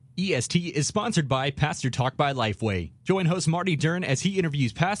EST is sponsored by Pastor Talk by Lifeway. Join host Marty Dern as he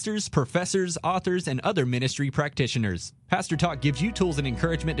interviews pastors, professors, authors, and other ministry practitioners. Pastor Talk gives you tools and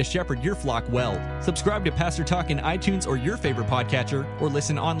encouragement to shepherd your flock well. Subscribe to Pastor Talk in iTunes or your favorite podcatcher, or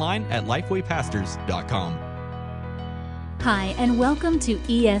listen online at lifewaypastors.com. Hi, and welcome to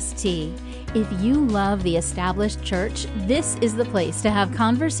EST. If you love the established church, this is the place to have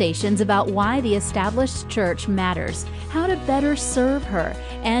conversations about why the established church matters, how to better serve her,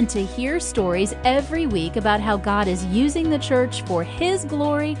 and to hear stories every week about how God is using the church for His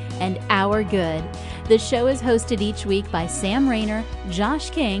glory and our good. The show is hosted each week by Sam Rayner, Josh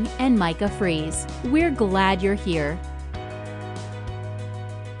King, and Micah Fries. We're glad you're here.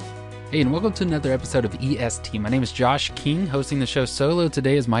 Hey, and welcome to another episode of EST. My name is Josh King, hosting the show solo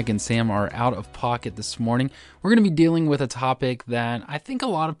today as Mike and Sam are out of pocket this morning. We're going to be dealing with a topic that I think a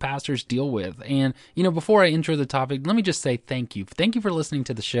lot of pastors deal with. And, before I intro the topic, let me just say thank you. Thank you for listening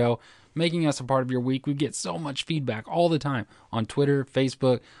to the show, making us a part of your week. We get so much feedback all the time on Twitter,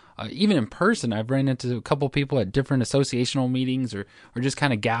 Facebook, even in person. I've ran into a couple people at different associational meetings or just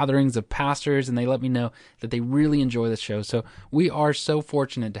kind of gatherings of pastors, and they let me know that they really enjoy the show. So we are so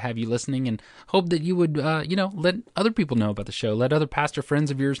fortunate to have you listening, and hope that you would, let other people know about the show. Let other pastor friends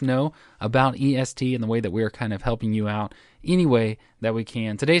of yours know about EST and the way that we're kind of helping you out any way that we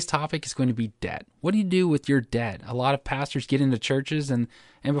can. Today's topic is going to be debt. What do you do with your debt? A lot of pastors get into churches and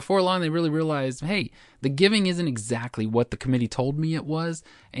before long they really realize, hey, the giving isn't exactly what the committee told me it was,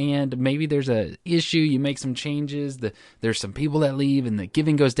 and maybe there's a issue, you make some changes, there's some people that leave and the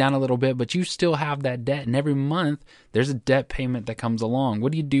giving goes down a little bit, but you still have that debt, and every month there's a debt payment that comes along.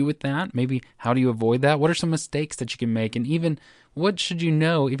 What do you do with that? Maybe how do you avoid that? What are some mistakes that you can make? And even what should you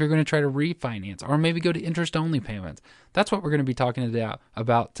know if you're going to try to refinance or maybe go to interest-only payments? That's what we're going to be talking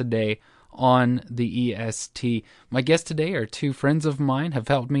about today on the EST. My guests today are two friends of mine, have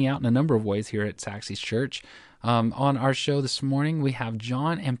helped me out in a number of ways here at Saxe's Church. On our show this morning, we have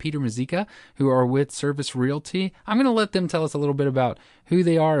John and Peter Muzyka, who are with Service Realty. I'm going to let them tell us a little bit about who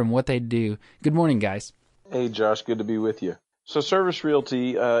they are and what they do. Good morning, guys. Hey, Josh. Good to be with you. So Service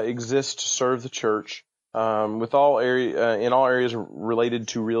Realty exists to serve the church with in all areas related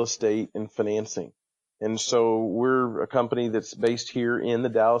to real estate and financing. And so we're a company that's based here in the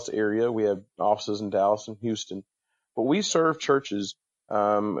Dallas area. We have offices in Dallas and Houston, but we serve churches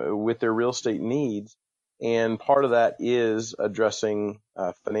with their real estate needs, and part of that is addressing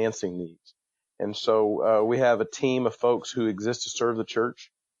financing needs. And so we have a team of folks who exist to serve the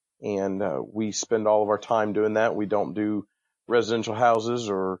church, and we spend all of our time doing that. We don't do residential houses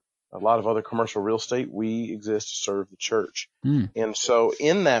or a lot of other commercial real estate. We exist to serve the church. And so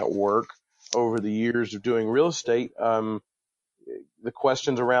in that work, over the years of doing real estate, the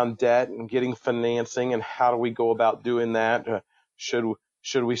questions around debt and getting financing and how do we go about doing that?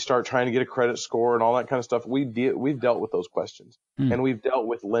 Should we start trying to get a credit score and all that kind of stuff? We've dealt with those questions, and we've dealt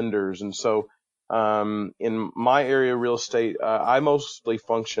with lenders. And so in my area of real estate, I mostly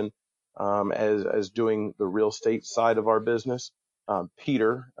function as doing the real estate side of our business.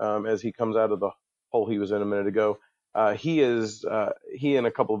 Peter, as he comes out of the hole he was in a minute ago, he and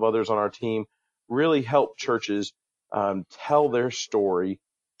a couple of others on our team really help churches tell their story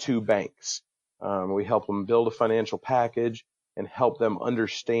to banks. We help them build a financial package and help them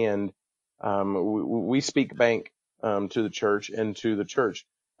understand. We speak bank to the church and to the church.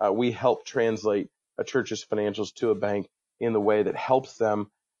 We help translate a church's financials to a bank in the way that helps them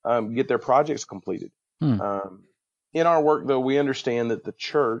get their projects completed. In our work, though, we understand that the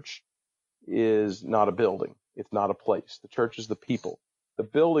church is not a building. It's not a place. The church is the people. The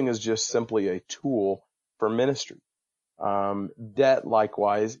building is just simply a tool for ministry. Debt,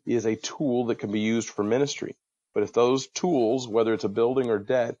 likewise, is a tool that can be used for ministry. But if those tools, whether it's a building or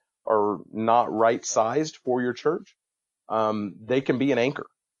debt, are not right-sized for your church, they can be an anchor,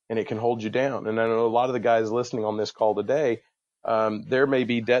 and it can hold you down. And I know a lot of the guys listening on this call today, there may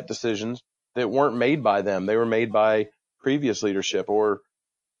be debt decisions that weren't made by them. They were made by previous leadership or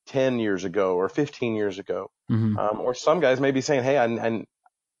 10 years ago or 15 years ago. Or some guys may be saying, hey,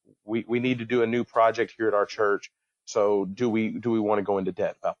 we need to do a new project here at our church. So do we want to go into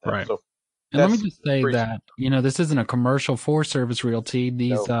debt about that? Right. So and let me just say that, this isn't a commercial for Service Realty.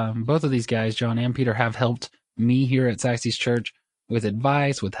 These, both of these guys, John and Peter, have helped me here at Saxe's Church with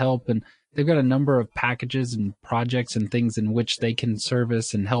advice, with help, and they've got a number of packages and projects and things in which they can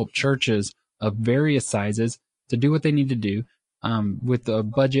service and help churches of various sizes to do what they need to do. With the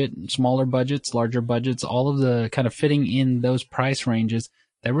budget, smaller budgets, larger budgets, all of the kind of fitting in those price ranges,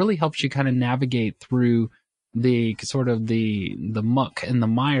 that really helps you kind of navigate through the sort of the muck and the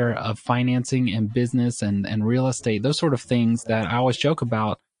mire of financing and business and real estate, those sort of things that I always joke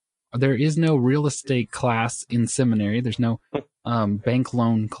about. there is no real estate class in seminary. There's no bank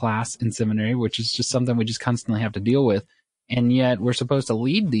loan class in seminary, which is just something we just constantly have to deal with. And yet we're supposed to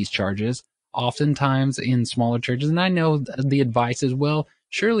lead these charges oftentimes in smaller churches. And I know the advice is, well,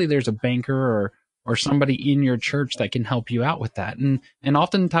 surely there's a banker or somebody in your church that can help you out with that. And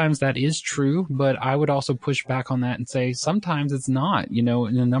oftentimes that is true, but I would also push back on that and say sometimes it's not. You know,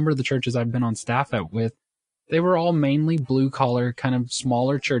 in a number of the churches I've been on staff with, they were all mainly blue collar, kind of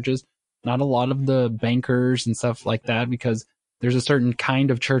smaller churches, not a lot of the bankers and stuff like that, because there's a certain kind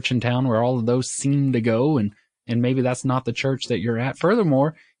of church in town where all of those seem to go, and maybe that's not the church that you're at.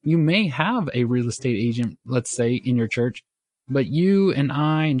 Furthermore, you may have a real estate agent, let's say, in your church, but you and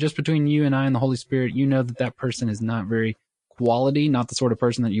I, and just between you and I and the Holy Spirit, you know that that person is not very quality, not the sort of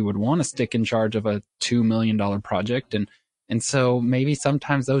person that you would want to stick in charge of a $2 million project. And so maybe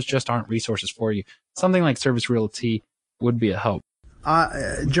sometimes those just aren't resources for you. Something like Service Realty would be a help.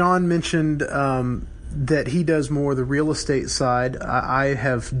 John mentioned that he does more the real estate side. I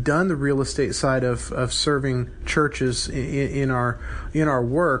have done the real estate side of serving churches in our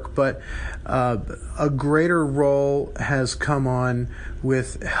work, but a greater role has come on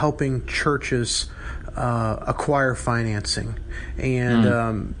with helping churches acquire financing,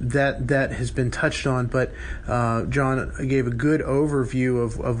 and that has been touched on. But John gave a good overview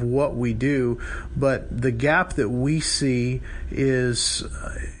of what we do. But the gap that we see is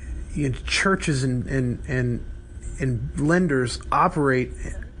churches and lenders operate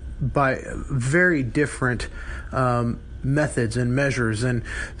by very different methods and measures, and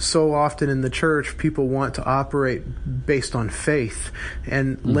so often in the church people want to operate based on faith,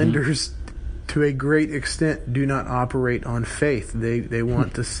 and lenders to a great extent do not operate on faith. They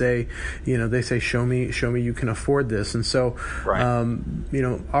want to say, they say, show me you can afford this. And so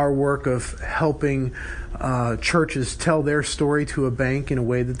our work of helping churches tell their story to a bank in a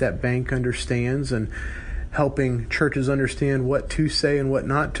way that bank understands, and helping churches understand what to say and what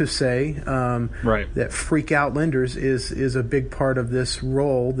not to say, that freak out lenders is a big part of this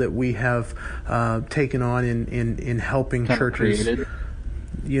role that we have taken on in helping churches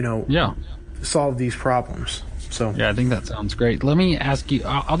solve these problems. So yeah, I think that sounds great. Let me ask you,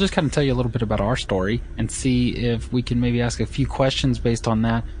 I'll just kind of tell you a little bit about our story and see if we can maybe ask a few questions based on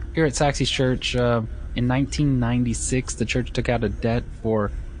that. Here at Saxe's Church, in 1996, the church took out a debt for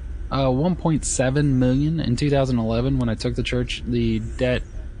 $1.7 million. In 2011, when I took the church, the debt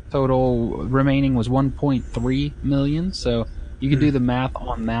total remaining was $1.3 million. So you can do the math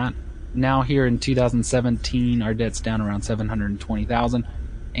on that. Now here in 2017, our debt's down around $720,000.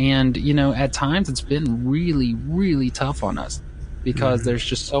 And, at times it's been really, really tough on us because there's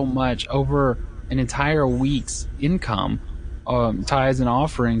just so much. Over an entire week's income, tithes and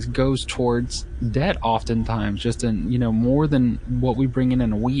offerings goes towards debt oftentimes, just more than what we bring in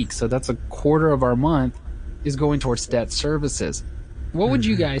a week. So that's a quarter of our month is going towards debt services. What would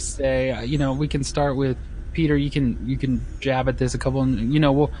you guys say? We can start with Peter. You can jab at this a couple, and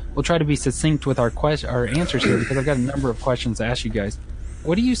we'll try to be succinct with our answers here, because I've got a number of questions to ask you guys.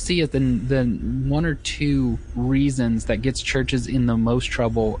 What do you see as the one or two reasons that gets churches in the most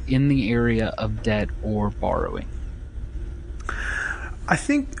trouble in the area of debt or borrowing? I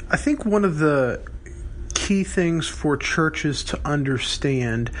think one of the key things for churches to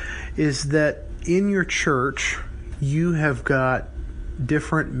understand is that in your church you have got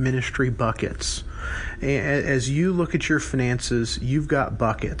different ministry buckets. As you look at your finances, you've got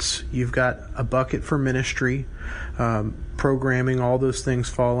buckets. You've got a bucket for ministry, programming, all those things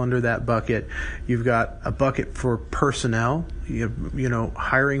fall under that bucket. You've got a bucket for personnel,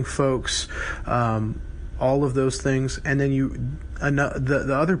 hiring folks, all of those things. And then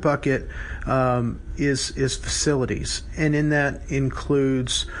the other bucket is facilities. And in that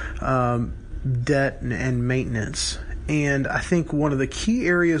includes debt and maintenance. And I think one of the key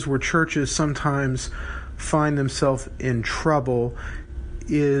areas where churches sometimes find themselves in trouble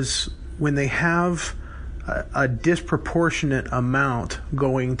is when they have a disproportionate amount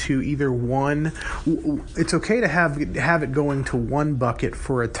going to either one. It's okay to have it going to one bucket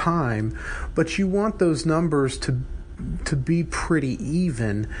for a time, but you want those numbers to be pretty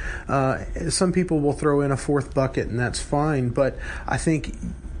even. Some people will throw in a fourth bucket, and that's fine, but I think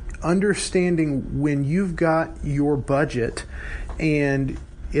understanding when you've got your budget and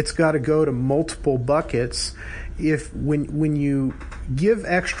it's got to go to multiple buckets, when you give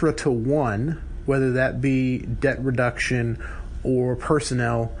extra to one, whether that be debt reduction or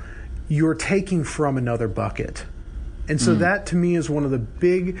personnel, you're taking from another bucket. And so that to me is one of the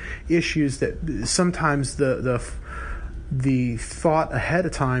big issues that sometimes the thought ahead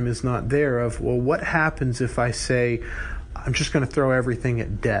of time is not there of, well, what happens if I say I'm just going to throw everything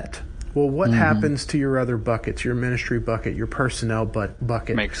at debt? Well, what happens to your other buckets, your ministry bucket, your personnel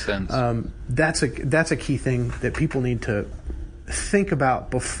bucket? Makes sense. That's a key thing that people need to think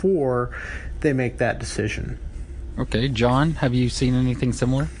about before they make that decision. Okay, John, have you seen anything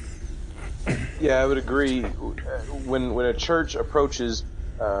similar? Yeah, I would agree. When a church approaches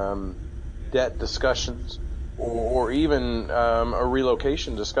debt discussions or even a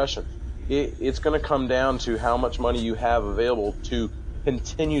relocation discussion, it's going to come down to how much money you have available to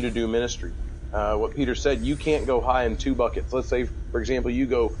continue to do ministry. What Peter said, you can't go high in two buckets. Let's say, for example, you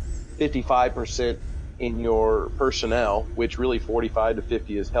go 55% in your personnel, which really 45 to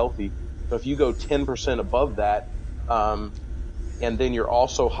 50 is healthy. So if you go 10% above that, and then you're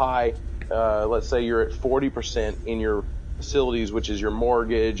also high, let's say you're at 40% in your facilities, which is your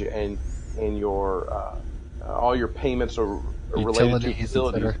mortgage and your all your payments are related to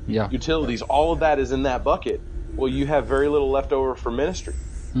facilities. Yeah. Utilities, all of that is in that bucket. Well, you have very little left over for ministry.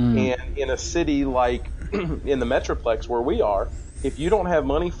 And in a city like in the Metroplex where we are, if you don't have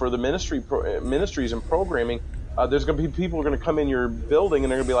money for the ministries and programming, there's going to be people who are going to come in your building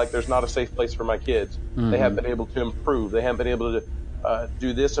and they're going to be like, there's not a safe place for my kids. They haven't been able to improve. They haven't been able to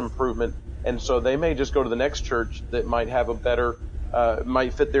do this improvement. And so they may just go to the next church that might have a better,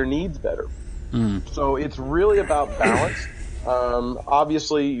 might fit their needs better. So it's really about balance.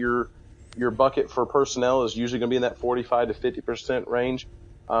 Obviously, your bucket for personnel is usually going to be in that 45 to 50% range.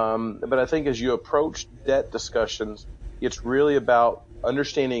 But I think as you approach debt discussions, it's really about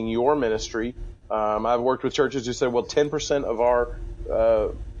understanding your ministry. I've worked with churches who said, well, 10% of our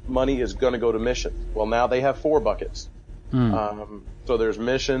money is going to go to missions. Well, now they have 4 buckets. So there's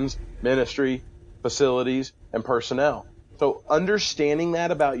missions, ministry, facilities, and personnel. So understanding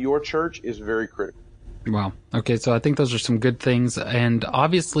that about your church is very critical. Wow. Okay, so I think those are some good things. And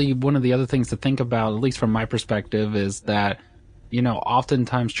obviously, one of the other things to think about, at least from my perspective, is that,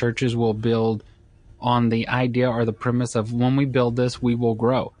 oftentimes churches will build on the idea or the premise of when we build this, we will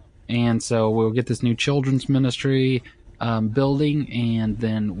grow. And so we'll get this new children's ministry building, and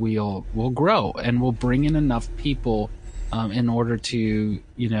then we'll grow, and we'll bring in enough people in order to,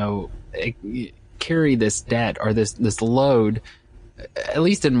 carry this debt or this load. At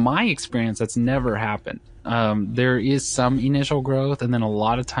least in my experience, that's never happened. There is some initial growth, and then a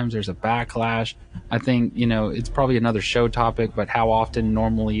lot of times there's a backlash. I think, it's probably another show topic, but how often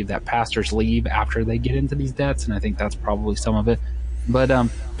normally that pastors leave after they get into these debts, and I think that's probably some of it. But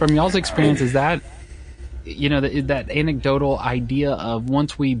from y'all's experience, is that, that anecdotal idea of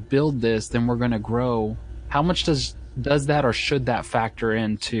once we build this, then we're going to grow, how much does that or should that factor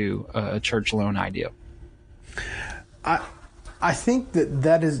into a church loan idea? I think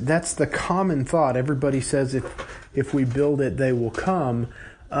that's the common thought. Everybody says if we build it, they will come.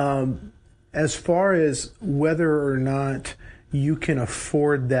 As far as whether or not you can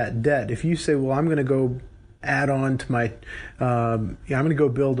afford that debt, if you say, well, I'm going to go add on to my, I'm going to go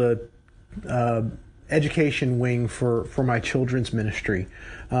build a education wing for my children's ministry,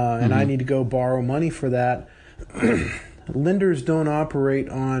 and I need to go borrow money for that. Lenders don't operate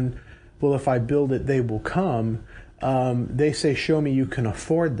on, well, if I build it, they will come. They say, show me you can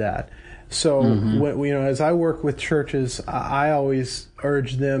afford that. So, as I work with churches, I always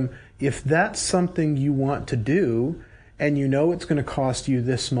urge them, if that's something you want to do and you know it's going to cost you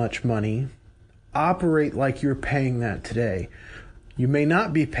this much money, operate like you're paying that today. You may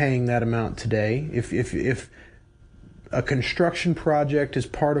not be paying that amount today. If a construction project is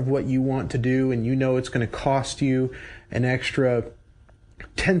part of what you want to do and you know it's going to cost you an extra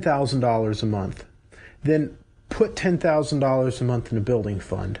 $10,000 a month, then put $10,000 a month in a building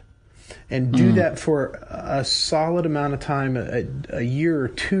fund and do that for a solid amount of time, a year or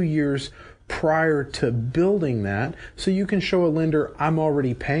 2 years prior to building that, so you can show a lender, I'm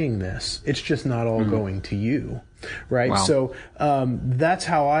already paying this. It's just not all going to you, right? Wow. So that's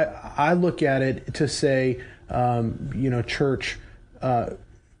how I look at it, to say, church,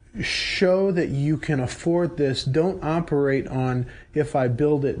 show that you can afford this. Don't operate on, if I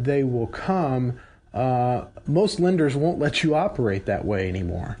build it, they will come. Most lenders won't let you operate that way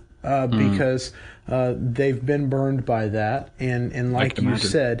anymore because they've been burned by that. And like you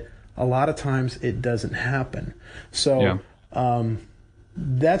said, a lot of times it doesn't happen. So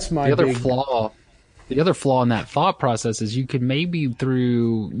that's my other flaw. The other flaw in that thought process is you could maybe,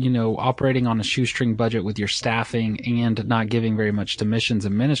 through, operating on a shoestring budget with your staffing and not giving very much to missions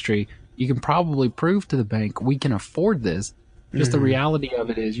and ministry, you can probably prove to the bank, we can afford this. Just the reality of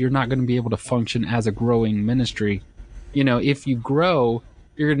it is you're not going to be able to function as a growing ministry. If you grow,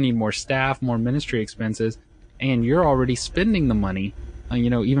 you're going to need more staff, more ministry expenses, and you're already spending the money,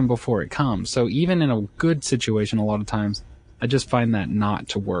 even before it comes. So even in a good situation, a lot of times, I just find that not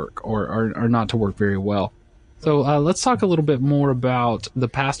to work or not to work very well. So let's talk a little bit more about the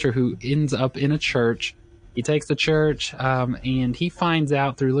pastor who ends up in a church. He takes the church and he finds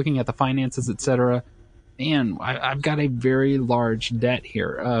out through looking at the finances, etc., man, I've got a very large debt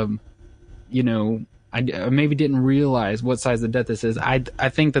here. I maybe didn't realize what size of debt this is. I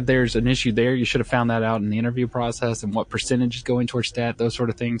think that there's an issue there. You should have found that out in the interview process and what percentage is going towards debt, those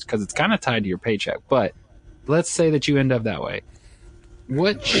sort of things, because it's kind of tied to your paycheck. But let's say that you end up that way.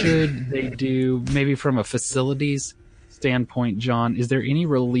 What should they do maybe from a facilities standpoint, John? Is there any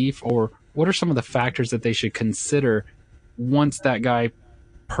relief, or what are some of the factors that they should consider once that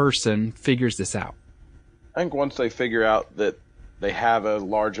person figures this out? I think once they figure out that they have a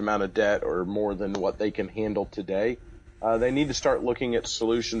large amount of debt or more than what they can handle today, they need to start looking at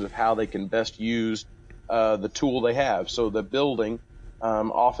solutions of how they can best use the tool they have. So the building,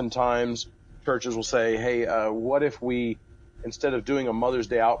 oftentimes churches will say, hey, what if we, instead of doing a Mother's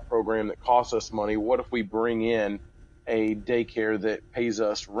Day Out program that costs us money, what if we bring in a daycare that pays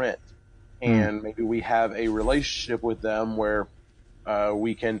us rent? And maybe we have a relationship with them where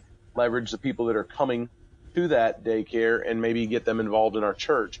we can leverage the people that are coming to that daycare and maybe get them involved in our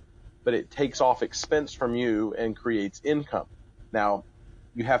church, but it takes off expense from you and creates income. Now,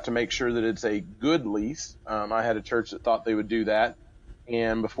 you have to make sure that it's a good lease. I had a church that thought they would do that,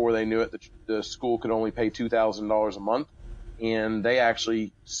 and before they knew it, the school could only pay $2,000 a month, and they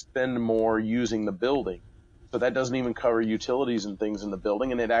actually spend more using the building. So that doesn't even cover utilities and things in the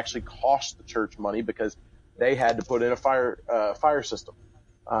building, and it actually costs the church money because they had to put in a fire system.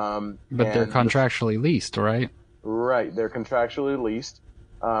 But they're contractually leased, right? Right. They're contractually leased.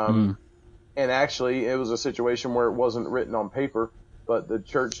 And actually, it was a situation where it wasn't written on paper, but the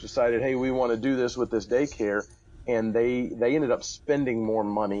church decided, hey, we want to do this with this daycare. And they ended up spending more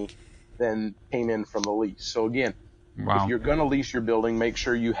money than came in from the lease. So again, if you're going to lease your building, make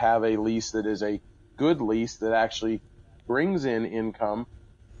sure you have a lease that is a good lease that actually brings in income,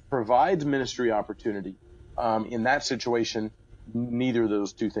 provides ministry opportunity. In that situation, neither of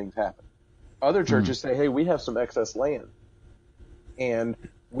those two things happen. Other churches say, hey, we have some excess land and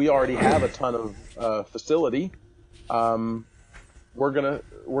we already have a ton of facility. We're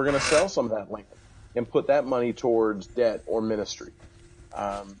gonna sell some of that land and put that money towards debt or ministry.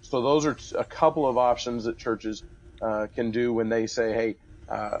 So those are a couple of options that churches can do when they say, hey,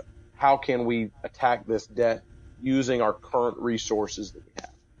 how can we attack this debt using our current resources that we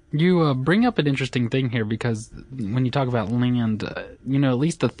have? You bring up an interesting thing here, because when you talk about land, at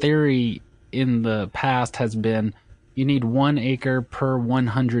least the theory in the past has been you need 1 acre per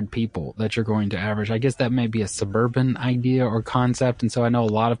 100 people that you're going to average. I guess that may be a suburban idea or concept. And so I know a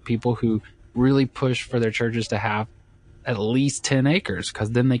lot of people who really push for their churches to have at least 10 acres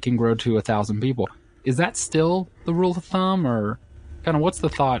because then they can grow to 1,000 people. Is that still the rule of thumb, or kind of what's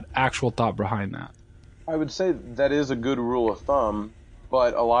the actual thought behind that? I would say that is a good rule of thumb.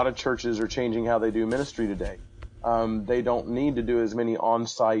 But a lot of churches are changing how they do ministry today. They don't need to do as many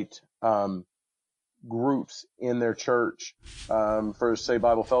on-site groups in their church. For, say,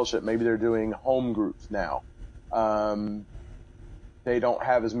 Bible Fellowship, maybe they're doing home groups now. They don't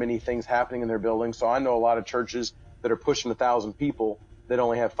have as many things happening in their building. So I know a lot of churches that are pushing 1,000 people that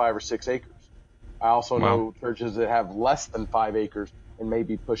only have 5 or 6 acres. I also know churches that have less than 5 acres and may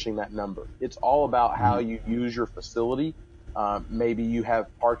be pushing that number. It's all about how you use your facility. Maybe you have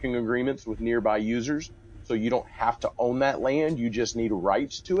parking agreements with nearby users, so you don't have to own that land. You just need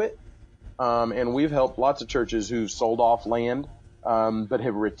rights to it. And we've helped lots of churches who've sold off land, but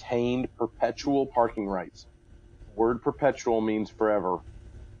have retained perpetual parking rights. Word perpetual means forever.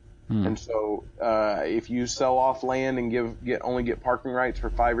 And so, if you sell off land and only get parking rights for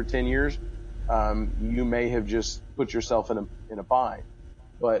 5 or 10 years, you may have just put yourself in a bind.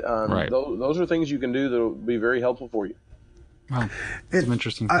 But, those are things you can do that will be very helpful for you. Wow, some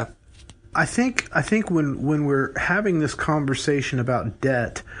interesting stuff. I think when we're having this conversation about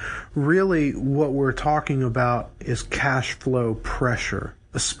debt, really what we're talking about is cash flow pressure,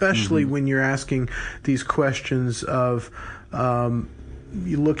 especially when you're asking these questions of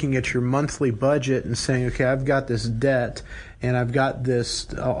you looking at your monthly budget and saying, okay, I've got this debt and I've got this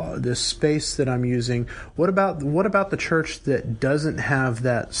space that I'm using. What about the church that doesn't have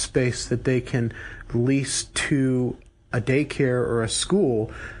that space that they can lease to a daycare or a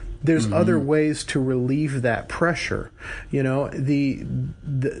school? There's other ways to relieve that pressure. Again,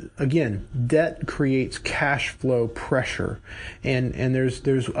 debt creates cash flow pressure, and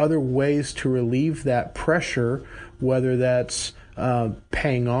there's other ways to relieve that pressure, whether that's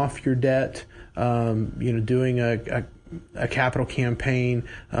paying off your debt, doing a capital campaign,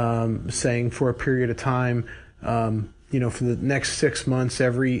 saying for a period of time, for the next 6 months,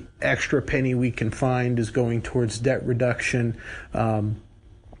 every extra penny we can find is going towards debt reduction.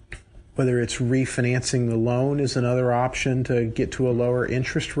 Whether it's refinancing the loan is another option to get to a lower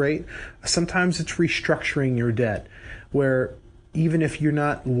interest rate. Sometimes it's restructuring your debt, where even if you're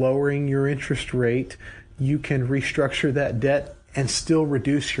not lowering your interest rate, you can restructure that debt and still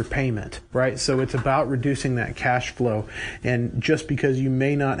reduce your payment, right? So it's about reducing that cash flow. And just because you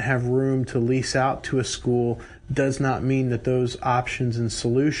may not have room to lease out to a school does not mean that those options and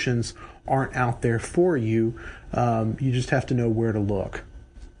solutions aren't out there for you. You just have to know where to look.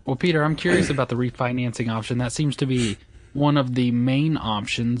 Well, Peter, I'm curious about the refinancing option. That seems to be one of the main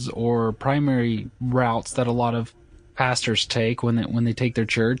options or primary routes that a lot of pastors take when they take their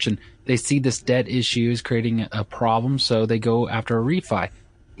church and they see this debt issue is creating a problem, so they go after a refi.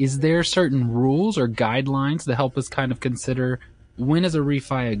 Is there certain rules or guidelines that help us kind of consider when is a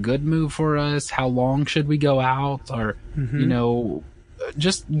refi a good move for us? How long should we go out? Or,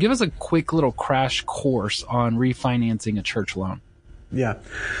 just give us a quick little crash course on refinancing a church loan. Yeah.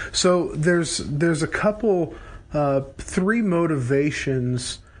 So there's a couple, 3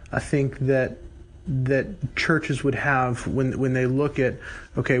 motivations, I think, that churches would have when they look at,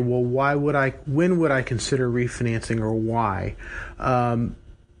 okay, well, when would I consider refinancing, or why?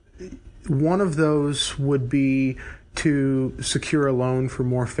 One of those would be to secure a loan for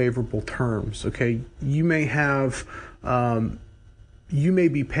more favorable terms. Okay, you may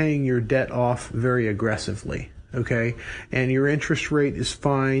be paying your debt off very aggressively. Okay, and your interest rate is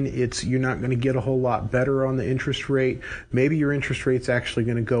fine. You're not going to get a whole lot better on the interest rate. Maybe your interest rate's actually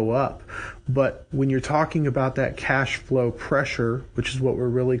going to go up. But when you're talking about that cash flow pressure, which is what we're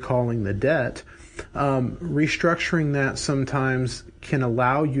really calling the debt, restructuring that sometimes can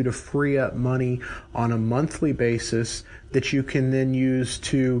allow you to free up money on a monthly basis that you can then use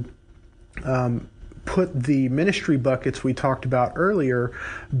to put the ministry buckets we talked about earlier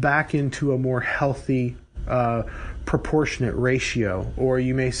back into a more healthy proportionate ratio. Or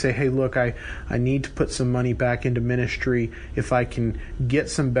you may say, hey, look, I need to put some money back into ministry. If I can get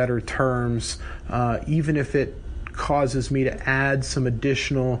some better terms, even if it causes me to add some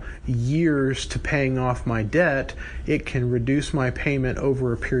additional years to paying off my debt, it can reduce my payment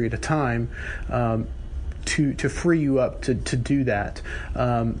over a period of time to free you up to do that.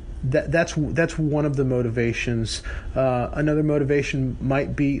 That's one of the motivations. Another motivation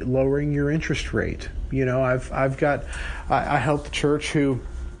might be lowering your interest rate. I helped a church who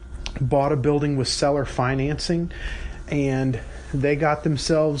bought a building with seller financing, and they got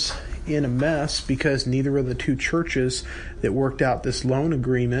themselves in a mess because neither of the 2 churches that worked out this loan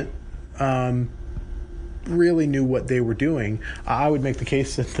agreement really knew what they were doing. I would make the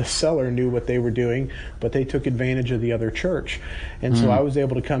case that the seller knew what they were doing, but they took advantage of the other church. And so I was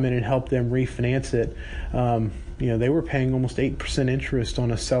able to come in and help them refinance it. They were paying almost 8% interest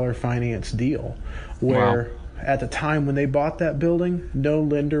on a seller finance deal, where at the time when they bought that building, no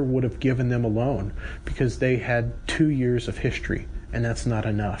lender would have given them a loan because they had 2 years of history, and that's not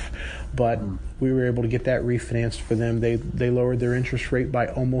enough. But we were able to get that refinanced for them. They lowered their interest rate by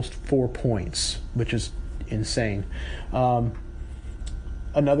almost 4 points, which is insane.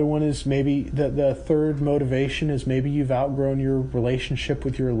 Another one is maybe the third motivation is maybe you've outgrown your relationship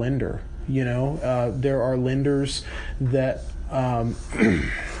with your lender. There are lenders that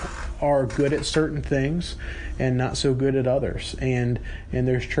are good at certain things and not so good at others. And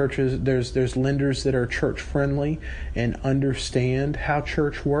there's churches, there's lenders that are church friendly and understand how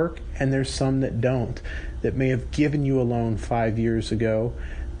church work, and there's some that don't, that may have given you a loan 5 years ago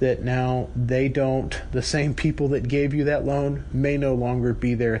that now they don't, the same people that gave you that loan may no longer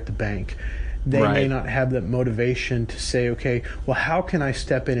be there at the bank. They may not have that motivation to say, okay, well, how can I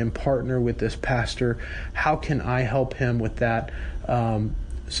step in and partner with this pastor? How can I help him with that?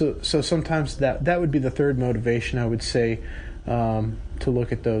 So sometimes that would be the third motivation, I would say, to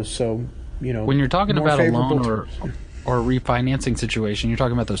look at those. So, when you're talking about a loan or a refinancing situation, you're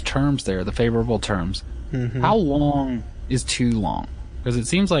talking about those terms there, the favorable terms. Mm-hmm. How long is too long? Because it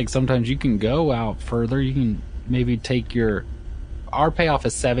seems like sometimes you can go out further. You can maybe take our payoff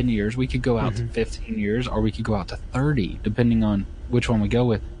is 7 years. We could go out to 15 years, or we could go out to 30, depending on which one we go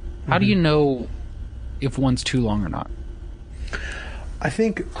with. How do you know if one's too long or not? I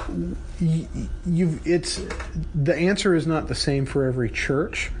think the answer is not the same for every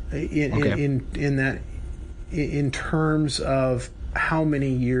church in terms of how many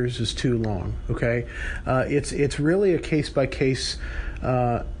years is too long. Okay, it's really a case by case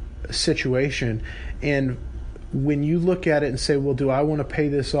situation, and when you look at it and say, well, do I want to pay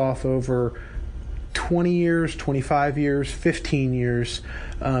this off over 20 years, 25 years, 15 years?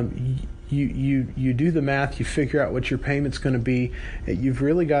 you do the math, you figure out what your payment's going to be. You've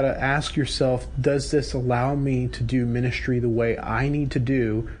really got to ask yourself, does this allow me to do ministry the way I need to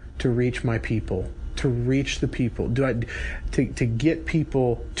do to reach my people, to reach the people? To get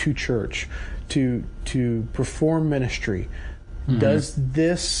people to church, to perform ministry? Mm-hmm. Does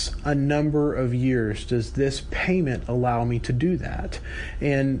this, a number of years, does this payment allow me to do that?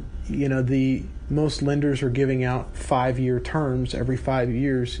 And most lenders are giving out 5-year terms. Every 5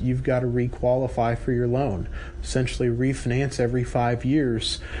 years, you've got to requalify for your loan. Essentially, refinance every 5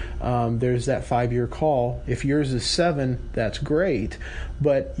 years. There's that 5-year call. If yours is 7, that's great.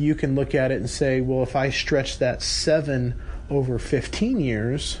 But you can look at it and say, well, if I stretch that 7 over 15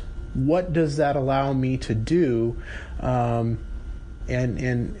 years, what does that allow me to do? And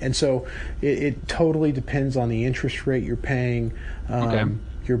so it totally depends on the interest rate you're paying. Okay.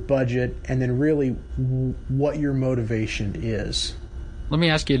 Your budget, and then really what your motivation is. Let me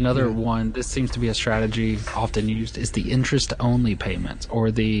ask you another one. This seems to be a strategy often used, is the interest-only payment,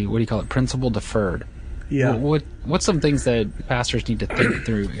 or the, principal deferred. Yeah. What's some things that pastors need to think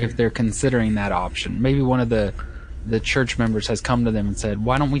through if they're considering that option? Maybe one of the church members has come to them and said,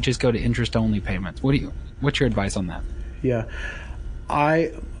 why don't we just go to interest-only payments? What's your advice on that? Yeah.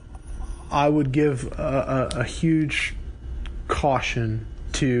 I would give a huge caution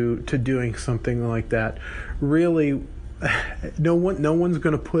to doing something like that. Really, no one's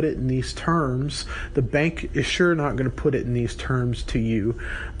going to put it in these terms. The bank is sure not going to put it in these terms to you.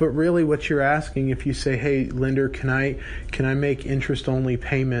 But really, what you're asking, if you say, "Hey, lender, can I make interest-only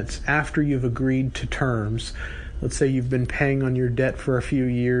payments after you've agreed to terms?" Let's say you've been paying on your debt for a few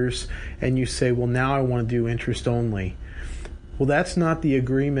years, and you say, "Well, now I want to do interest only." Well, that's not the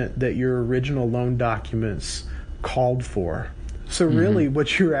agreement that your original loan documents called for. So really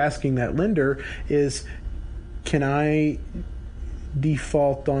what you're asking that lender is, can I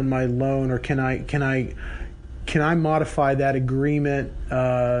default on my loan, or can I modify that agreement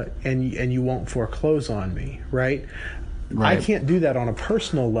and you won't foreclose on me, right? I can't do that on a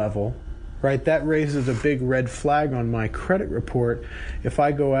personal level, right? That raises a big red flag on my credit report. If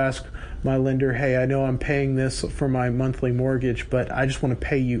I go ask my lender, hey, I know I'm paying this for my monthly mortgage, but I just want to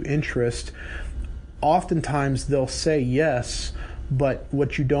pay you interest. Oftentimes they'll say yes, but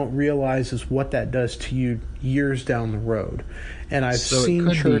what you don't realize is what that does to you years down the road. And I've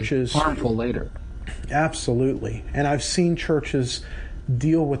seen churches be harmful later. Absolutely. And I've seen churches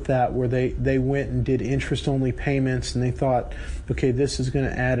deal with that, where they went and did interest-only payments, and they thought, okay, this is going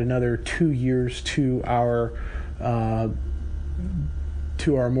to add another 2 years to our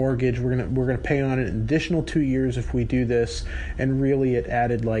mortgage. We're gonna pay on it an additional 2 years if we do this, and really it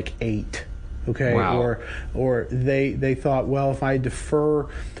added like 8. Okay. Wow. Or they thought, well, if I defer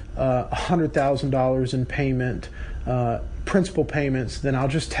 $100,000 in payment, principal payments, then I'll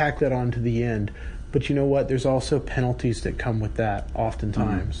just tack that on to the end. But you know what? There's also penalties that come with that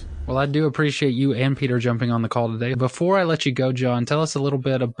oftentimes. Well, I do appreciate you and Peter jumping on the call today. Before I let you go, John, tell us a little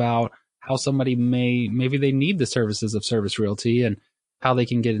bit about how somebody maybe they need the services of Service Realty and how they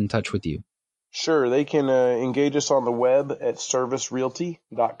can get in touch with you. Sure. They can engage us on the web at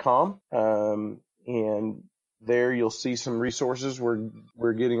servicerealty.com. And there you'll see some resources.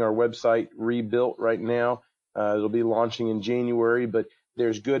 We're getting our website rebuilt right now. It'll be launching in January, but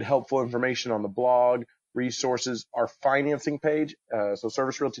there's good, helpful information on the blog, resources, our financing page. So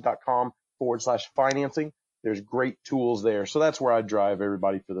servicerealty.com/financing. There's great tools there. So that's where I drive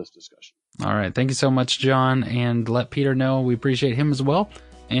everybody for this discussion. All right. Thank you so much, John. And let Peter know we appreciate him as well.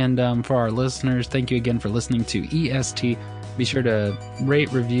 And for our listeners, thank you again for listening to EST. Be sure to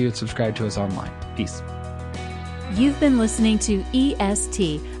rate, review, and subscribe to us online. Peace. You've been listening to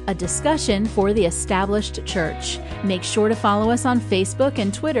EST, a discussion for the established church. Make sure to follow us on Facebook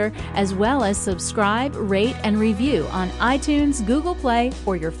and Twitter, as well as subscribe, rate, and review on iTunes, Google Play,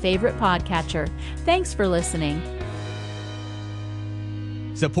 or your favorite podcatcher. Thanks for listening.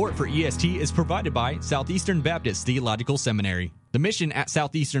 Support for EST is provided by Southeastern Baptist Theological Seminary. The mission at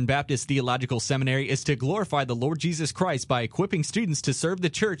Southeastern Baptist Theological Seminary is to glorify the Lord Jesus Christ by equipping students to serve the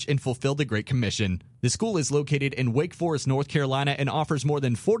church and fulfill the Great Commission. The school is located in Wake Forest, North Carolina, and offers more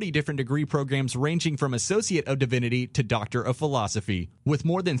than 40 different degree programs ranging from Associate of Divinity to Doctor of Philosophy. With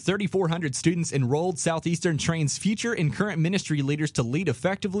more than 3,400 students enrolled, Southeastern trains future and current ministry leaders to lead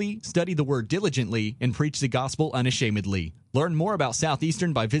effectively, study the Word diligently, and preach the gospel unashamedly. Learn more about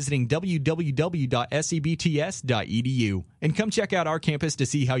Southeastern by visiting www.sebts.edu. And come check out our campus to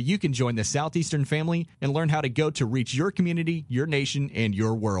see how you can join the Southeastern family and learn how to go to reach your community, your nation, and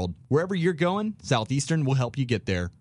your world. Wherever you're going, Southeastern will help you get there.